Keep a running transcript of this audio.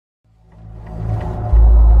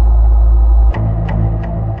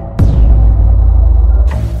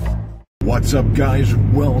What's up, guys?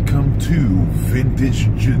 Welcome to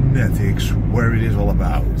Vintage Genetics, where it is all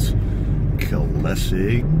about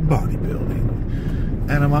classic bodybuilding.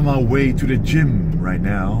 And I'm on my way to the gym right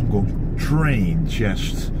now. I'm going to train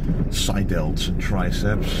chest, side delts and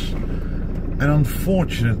triceps. And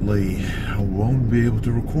unfortunately, I won't be able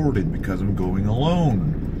to record it because I'm going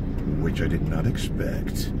alone, which I did not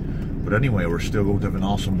expect. But anyway, we're still going to have an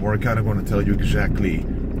awesome workout. I'm going to tell you exactly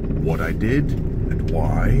what I did and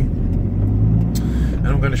why. And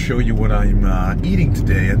I'm going to show you what I'm eating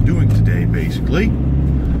today and doing today, basically.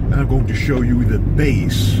 And I'm going to show you the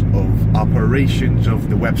base of operations of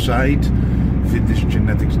the website,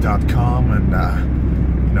 vintagegenetics.com, and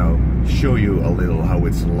you know, show you a little how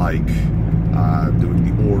it's like doing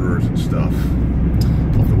the orders and stuff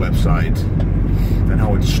of the website, and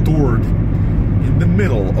how it's stored in the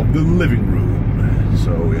middle of the living room.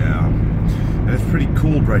 So yeah. And it's pretty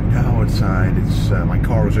cold right now outside. It's my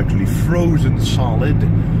car was actually frozen solid.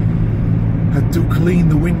 Had to clean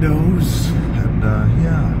the windows, and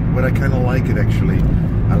yeah, but I kind of like it actually.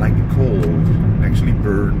 I like the cold. It actually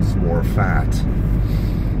burns more fat.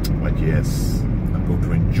 But yes, I'm going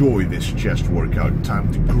to enjoy this chest workout.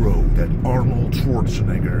 Time to grow that Arnold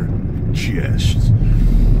Schwarzenegger chest.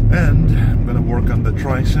 And I'm gonna work on the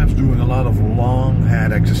triceps, doing a lot of long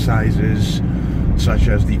head exercises, such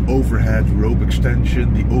as the overhead rope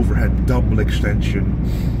extension, the overhead double extension,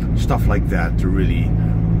 stuff like that, to really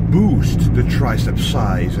boost the tricep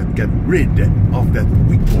size and get rid of that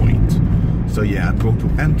weak point. So yeah, I'm going to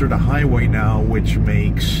enter the highway now, which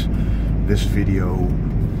makes this video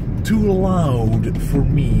too loud for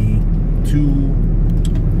me to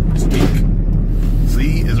speak.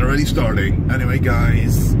 See, it's already starting. Anyway,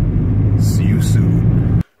 guys, see you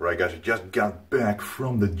soon. Right, guys, I just got back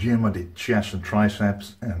from the gym. I did chest and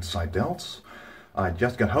triceps and side delts. I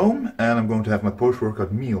just got home and I'm going to have my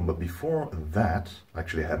post-workout meal. But before that,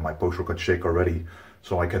 actually I had my post-workout shake already,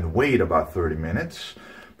 so I can wait about 30 minutes.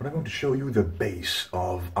 But I'm going to show you the base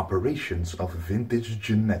of operations of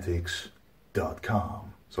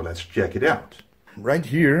vintagegenetics.com. So let's check it out. Right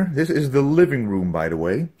here, this is the living room, by the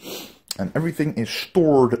way. And everything is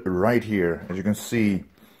stored right here. As you can see,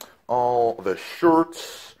 all the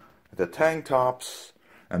shirts, the tank tops,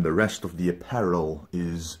 and the rest of the apparel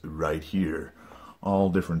is right here. All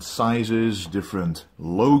different sizes, different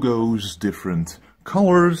logos, different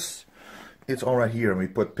colors. It's all right here, and we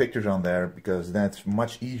put pictures on there because that's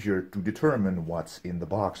much easier to determine what's in the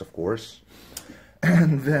box, of course.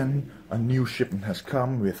 And then a new shipment has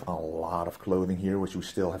come with a lot of clothing here, which we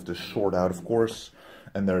still have to sort out, of course.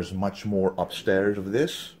 And there's much more upstairs of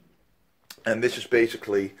this. And this is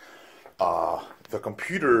basically the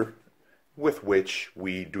computer with which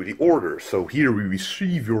we do the orders. So here we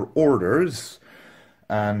receive your orders,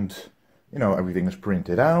 and you know, everything is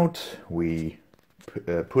printed out. We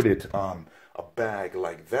put it on a bag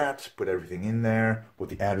like that, put everything in there, put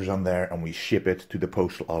the address on there, and we ship it to the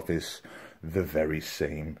postal office the very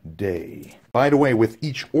same day. By the way, with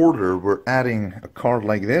each order we're adding a card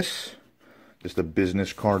like this. Just a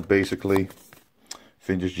business card, basically.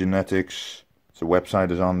 Vintage Genetics. The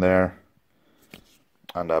website is on there.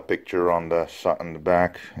 And a picture on the side and the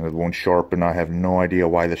back. And it won't sharpen. I have no idea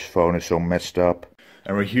why this phone is so messed up.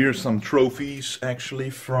 And right here, some trophies,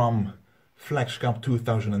 actually, from Flex Cup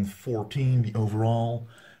 2014, the overall.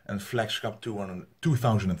 And Flex Cup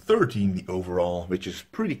 2013, the overall. Which is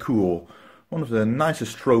pretty cool. One of the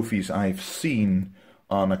nicest trophies I've seen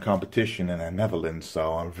on a competition in the Netherlands.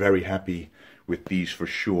 So I'm very happy with these for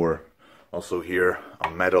sure. Also here, a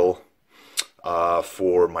medal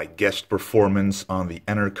for my guest performance on the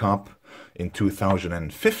Enter Cup in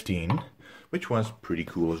 2015, which was pretty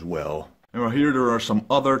cool as well. And right here there are some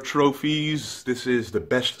other trophies. This is the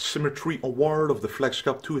Best Symmetry Award of the Flex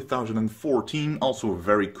Cup 2014. Also a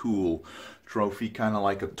very cool trophy, kind of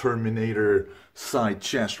like a Terminator side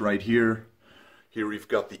chest right here. Here we've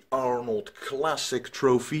got the Arnold Classic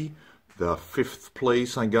Trophy, the 5th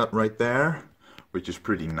place I got right there, which is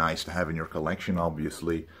pretty nice to have in your collection,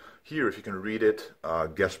 obviously. Here, if you can read it,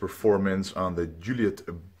 guest performance on the Juliet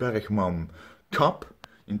Bergman Cup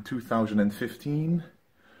in 2015.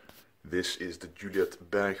 This is the Juliet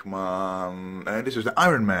Bergman, and this is the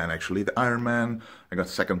Ironman, actually. The Ironman, I got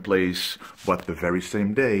 2nd place, but the very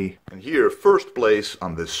same day. And here, 1st place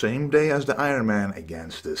on the same day as the Ironman,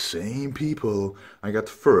 against the same people. I got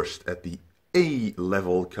 1st at the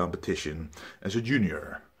A-level competition as a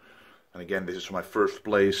junior. And again, this is my 1st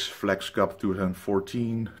place Flex Cup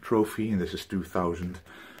 2014 trophy, and this is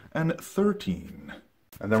 2013.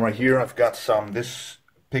 And then right here I've got some, this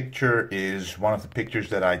picture is one of the pictures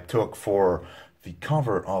that I took for the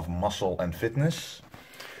cover of Muscle and Fitness.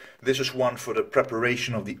 This is one for the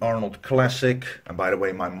preparation of the Arnold Classic. And by the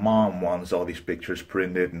way, my mom wants all these pictures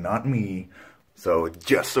printed, not me. So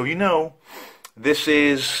just so you know, this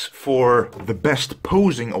is for the Best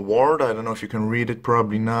Posing Award. I don't know if you can read it,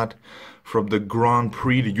 probably not. From the Grand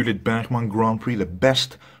Prix, the Judith Bergman Grand Prix, the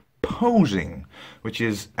Best Posing, which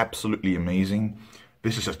is absolutely amazing.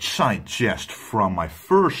 This is a side chest from my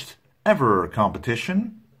first ever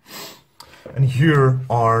competition. And here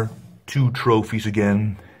are 2 trophies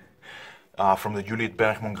again. From the Juliet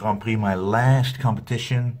Bergman Grand Prix, my last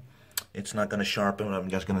competition. It's not going to sharpen, I'm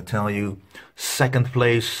just going to tell you. 2nd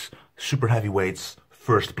place, super heavyweights.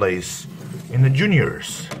 1st place in the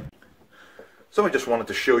juniors. So I just wanted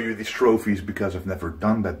to show you these trophies because I've never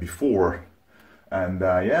done that before. And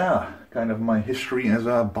yeah, kind of my history as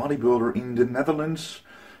a bodybuilder in the Netherlands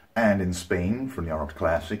and in Spain for the Arnold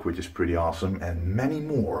Classic, which is pretty awesome. And many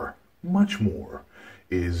more, much more,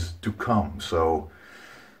 is to come. So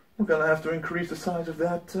we're gonna have to increase the size of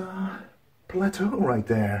that plateau right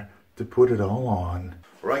there to put it all on.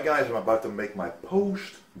 Alright guys, I'm about to make my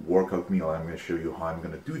post-workout meal. I'm going to show you how I'm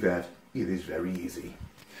going to do that. It is very easy.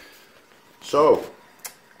 So,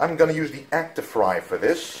 I'm going to use the Actifry for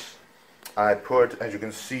this. I put, as you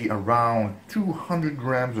can see, around 200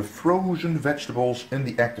 grams of frozen vegetables in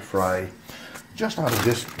the Actifry. Just out of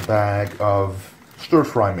this bag of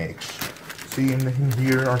stir-fry mix. See, in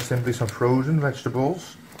here are simply some frozen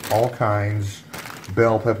vegetables. All kinds.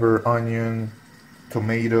 Bell pepper, onion,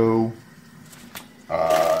 tomato,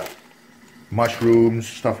 mushrooms,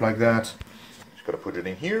 stuff like that. Just gotta put it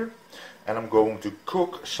in here. And I'm going to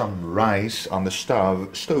cook some rice on the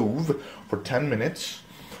stove for 10 minutes.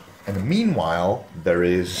 And meanwhile, there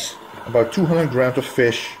is about 200 grams of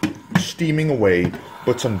fish steaming away.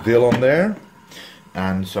 Put some dill on there.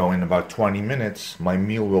 And so in about 20 minutes, my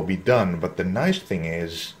meal will be done. But the nice thing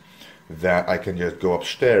is that I can just go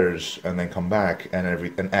upstairs and then come back and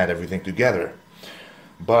add everything together.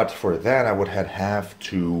 But for that, I would have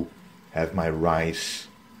to have my rice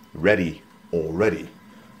ready already.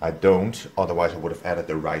 I don't, otherwise I would have added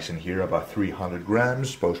the rice in here, about 300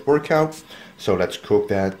 grams post-workout. So let's cook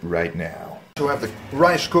that right now. So I have the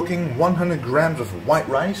rice cooking, 100 grams of white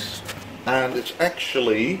rice. And it's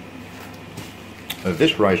actually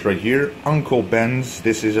this rice right here, Uncle Ben's.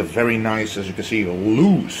 This is a very nice, as you can see,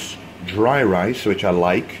 loose dry rice, which I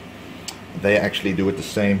like. They actually do it the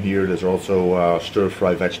same here. There's also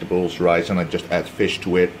stir-fry vegetables, rice, and I just add fish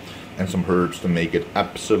to it and some herbs to make it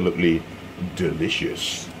absolutely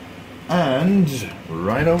delicious. And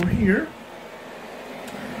right over here,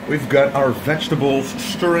 we've got our vegetables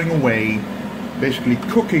stirring away, basically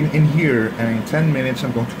cooking in here, and in 10 minutes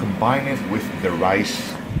I'm going to combine it with the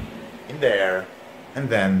rice in there, and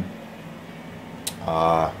then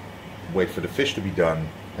wait for the fish to be done.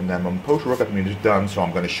 And then my post-workout meal is done, so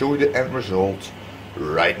I'm going to show you the end result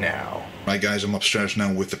right now. Right guys, I'm upstairs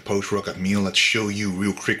now with the post-workout meal. Let's show you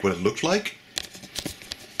real quick what it looks like.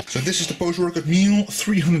 So this is the post-workout meal,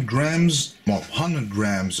 300 grams, well 100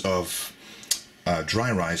 grams of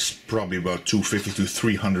dry rice, probably about 250 to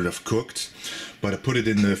 300 of cooked. But I put it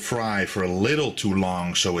in the fry for a little too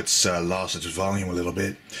long, so it's lost its volume a little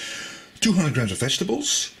bit. 200 grams of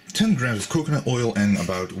vegetables, 10 grams of coconut oil, and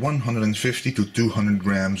about 150 to 200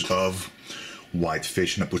 grams of white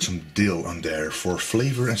fish. And I put some dill on there for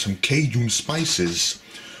flavor and some Cajun spices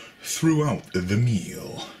throughout the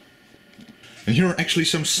meal. And here are actually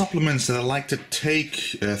some supplements that I like to take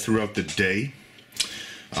throughout the day.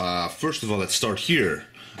 First of all, let's start here.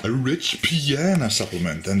 A rich piana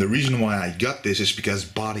supplement. And the reason why I got this is because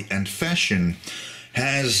Body and Fashion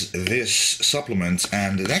has this supplement,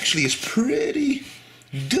 and it actually is pretty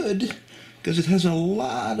good because it has a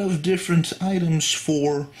lot of different items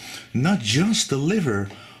for not just the liver,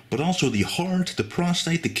 but also the heart, the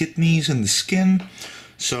prostate, the kidneys, and the skin.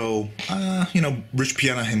 So, you know, Rich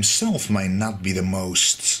Piana himself might not be the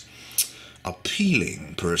most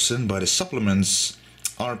appealing person, but his supplements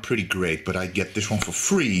are pretty great. But I get this one for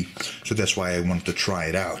free, so that's why I wanted to try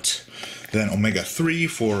it out. Then omega-3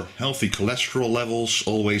 for healthy cholesterol levels.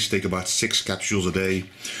 Always take about 6 capsules a day.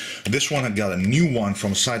 This one I got a new one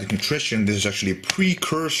from Cytic Nutrition. This is actually a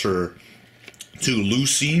precursor to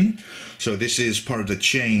leucine. So this is part of the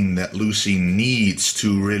chain that leucine needs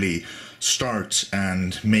to really start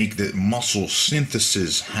and make the muscle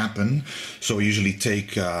synthesis happen. So I usually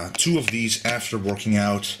take 2 of these after working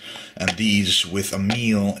out, and these with a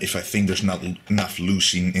meal if I think there's not enough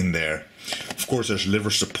leucine in there. Of course, there's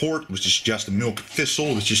liver support, which is just a milk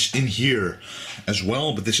thistle, which is in here as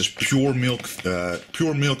well. But this is pure milk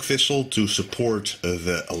thistle to support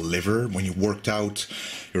the liver. When you worked out,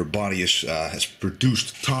 your body has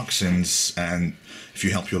produced toxins, and if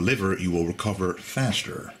you help your liver, you will recover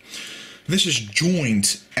faster. This is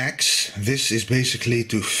joint X. This is basically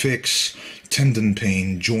to fix tendon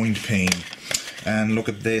pain, joint pain. And look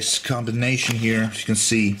at this combination here. As you can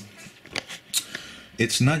see,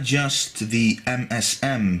 it's not just the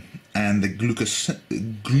MSM and the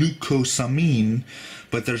glucosamine,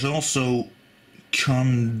 but there's also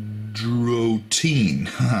chondroitin.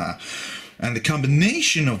 And the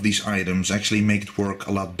combination of these items actually make it work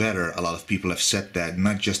a lot better. A lot of people have said that,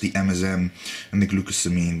 not just the MSM and the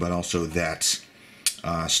glucosamine, but also that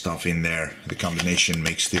stuff in there. The combination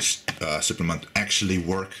makes this supplement actually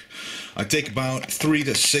work. I take about 3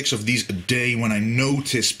 to 6 of these a day when I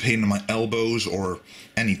notice pain in my elbows or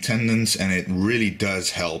any tendons, and it really does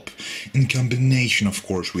help, in combination of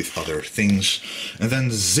course with other things. And then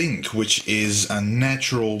zinc, which is a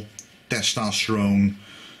natural testosterone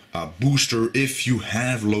booster. If you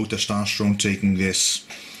have low testosterone, taking this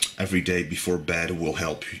every day before bed will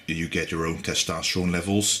help you get your own testosterone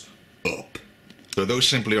levels up. So those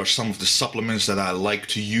simply are some of the supplements that I like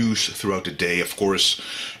to use throughout the day. Of course,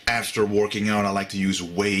 after working out, I like to use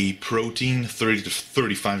whey protein, 30 to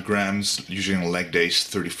 35 grams, usually on leg days,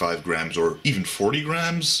 35 grams or even 40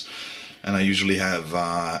 grams. And I usually have,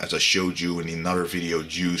 as I showed you in another video,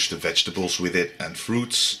 juiced vegetables with it and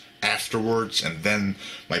fruits afterwards, and then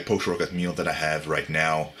my post-workout meal that I have right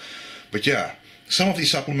now. But yeah, some of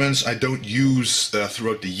these supplements I don't use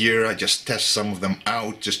throughout the year. I just test some of them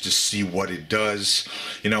out just to see what it does.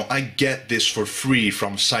 You know, I get this for free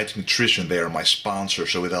from Site Nutrition. They are my sponsor,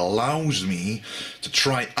 so it allows me to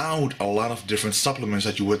try out a lot of different supplements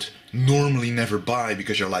that you would normally never buy,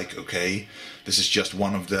 because you're like, okay, this is just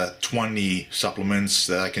one of the 20 supplements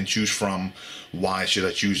that I can choose from. Why should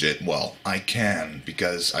I choose it? Well, I can,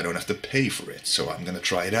 because I don't have to pay for it. So I'm gonna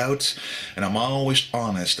try it out, and I'm always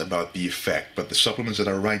honest about the effect. But the supplements that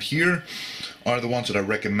are right here are the ones that I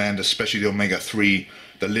recommend, especially the omega-3,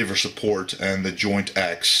 the liver support, and the joint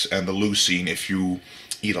X, and the leucine if you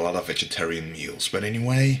eat a lot of vegetarian meals. But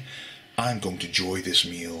anyway, I'm going to enjoy this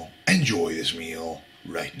meal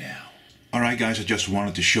right now. Alright guys, I just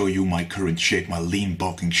wanted to show you my current shape, my lean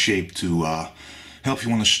bulking shape, to help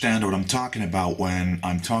you understand what I'm talking about when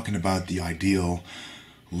I'm talking about the ideal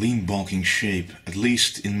lean bulking shape, at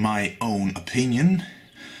least in my own opinion.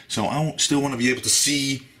 So I still want to be able to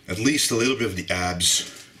see at least a little bit of the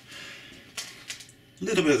abs, a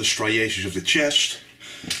little bit of the striations of the chest,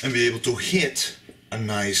 and be able to hit a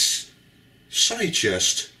nice side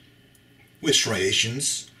chest with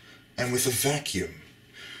striations and with a vacuum.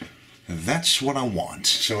 That's what I want.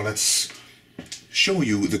 So let's show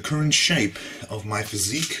you the current shape of my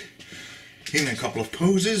physique in a couple of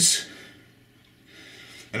poses.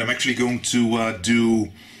 And I'm actually going to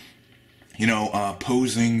do, you know,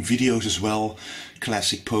 posing videos as well,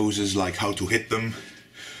 classic poses, like how to hit them.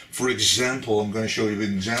 For example, I'm going to show you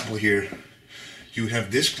an example here. You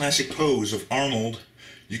have this classic pose of Arnold.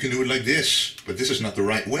 You can do it like this, but this is not the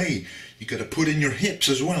right way. You got to put in your hips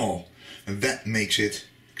as well, and that makes it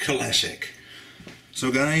classic.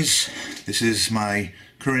 So guys, this is my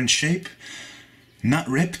current shape. Not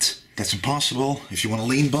ripped, that's impossible. If you want to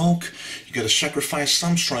lean bulk, you gotta sacrifice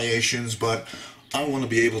some striations, but I want to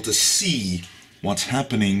be able to see what's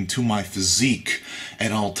happening to my physique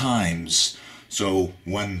at all times. So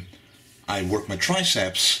when I work my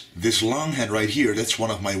triceps, this long head right here, that's one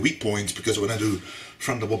of my weak points, because when I do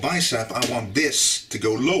front double bicep, I want this to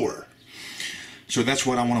go lower. So that's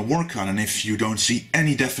what I want to work on, and if you don't see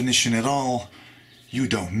any definition at all, you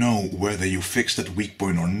don't know whether you fixed that weak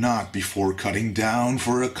point or not before cutting down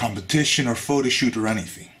for a competition or photo shoot or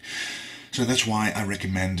anything. So that's why I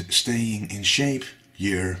recommend staying in shape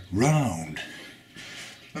year round.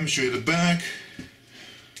 Let me show you the back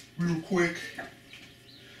real quick.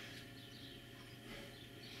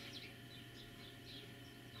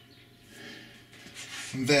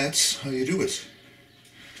 And that's how you do it.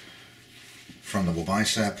 Front double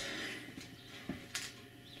bicep,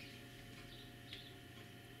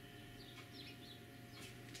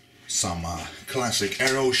 some classic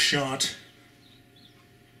arrow shot.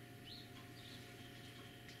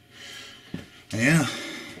 Yeah,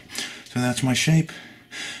 so that's my shape.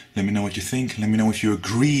 Let me know what you think. Let me know if you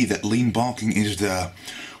agree that lean bulking is the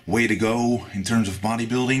way to go in terms of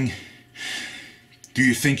bodybuilding. Do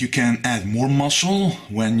you think you can add more muscle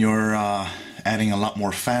when you're adding a lot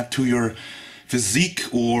more fat to your physique,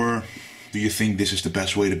 or do you think this is the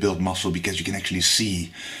best way to build muscle? Because you can actually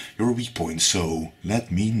see your weak points, so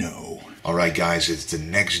let me know. Alright guys, it's the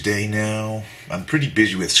next day now. I'm pretty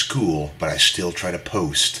busy with school, but I still try to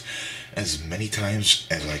post as many times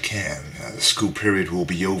as I can. The school period will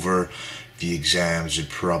be over. The exams are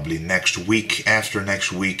probably next week. After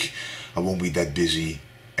next week, I won't be that busy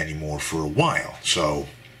anymore for a while. So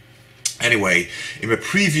anyway, in my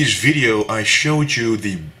previous video I showed you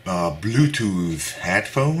the Bluetooth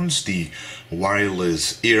headphones, the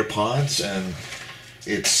wireless earpods, and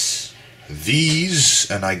it's these,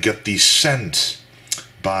 and I got these sent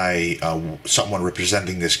by someone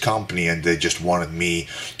representing this company, and they just wanted me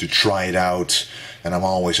to try it out, and I'm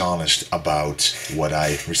always honest about what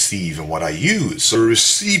I receive and what I use. So I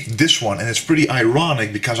received this one, and it's pretty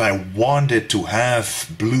ironic because I wanted to have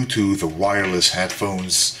Bluetooth or wireless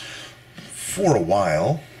headphones for a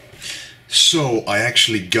while. So I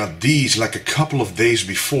actually got these like a couple of days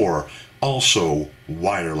before, also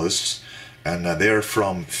wireless, and they're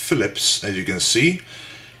from Philips, as you can see.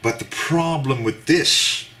 But the problem with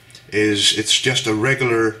this is it's just a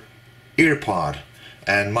regular earpod,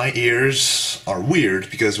 and my ears are weird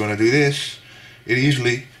because when I do this, it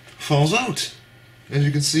easily falls out. As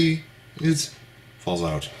you can see, it falls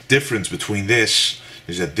out. Difference between this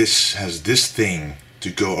is that this has this thing to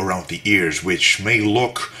go around the ears, which may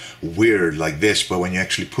look weird like this, but when you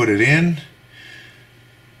actually put it in,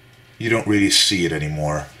 you don't really see it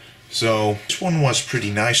anymore. So this one was pretty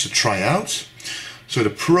nice to try out. So the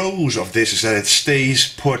pros of this is that it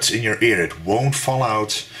stays put in your ear, it won't fall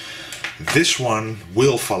out. This one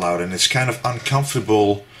will fall out, and it's kind of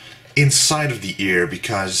uncomfortable inside of the ear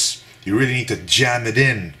because you really need to jam it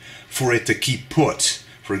in for it to keep put.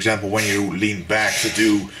 For example, when you lean back to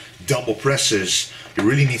do double presses, you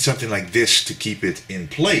really need something like this to keep it in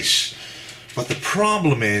place. But the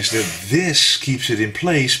problem is that this keeps it in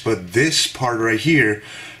place, but this part right here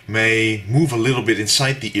may move a little bit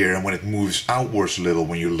inside the ear, and when it moves outwards a little,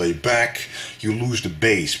 when you lay back, you lose the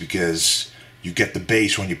bass, because you get the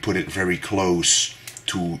bass when you put it very close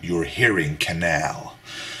to your hearing canal.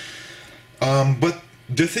 But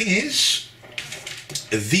the thing is,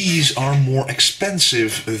 these are more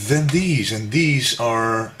expensive than these, and these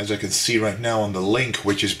are, as I can see right now on the link,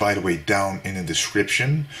 which is by the way down in the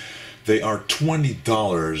description, they are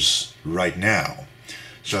 $20 right now.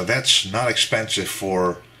 So that's not expensive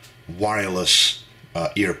for wireless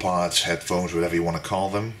earpods, headphones, whatever you want to call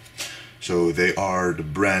them. So they are the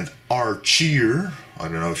brand Archer. I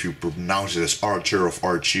don't know if you pronounce it as Archer or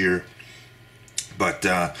Archer, but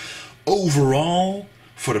overall,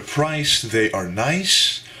 for the price, they are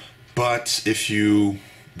nice. But if you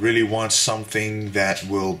really want something that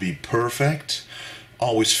will be perfect,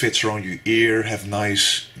 always fits around your ear, have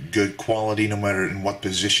nice, good quality no matter in what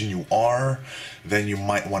position you are, then you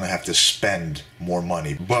might want to have to spend more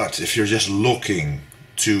money. But if you're just looking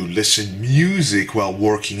to listen music while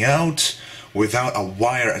working out without a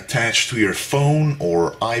wire attached to your phone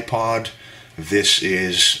or iPod, this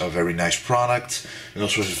is a very nice product. It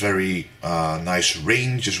also has a very nice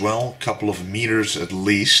range as well, a couple of meters at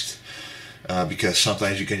least, because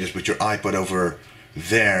sometimes you can just put your iPod over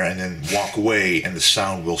there and then walk away and the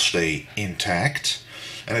sound will stay intact,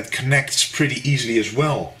 and it connects pretty easily as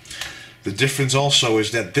well. The difference also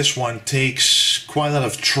is that this one takes quite a lot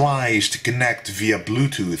of tries to connect via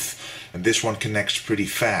Bluetooth, and this one connects pretty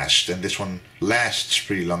fast, and this one lasts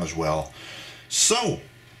pretty long as well. So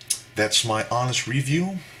that's my honest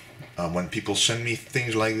review. When people send me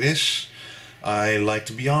things like this, I like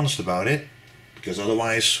to be honest about it, because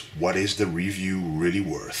otherwise, what is the review really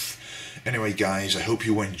worth? Anyway guys, I hope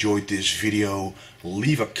you enjoyed this video.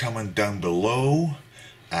 Leave a comment down below,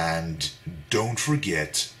 and don't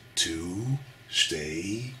forget to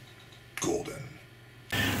stay golden.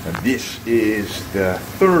 And this is the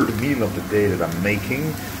third meal of the day that I'm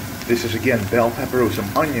making. This is again bell pepper with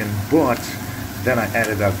some onion, but then I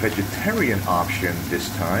added a vegetarian option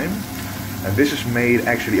this time. And this is made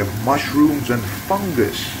actually of mushrooms and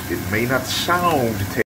fungus. It may not sound tasty.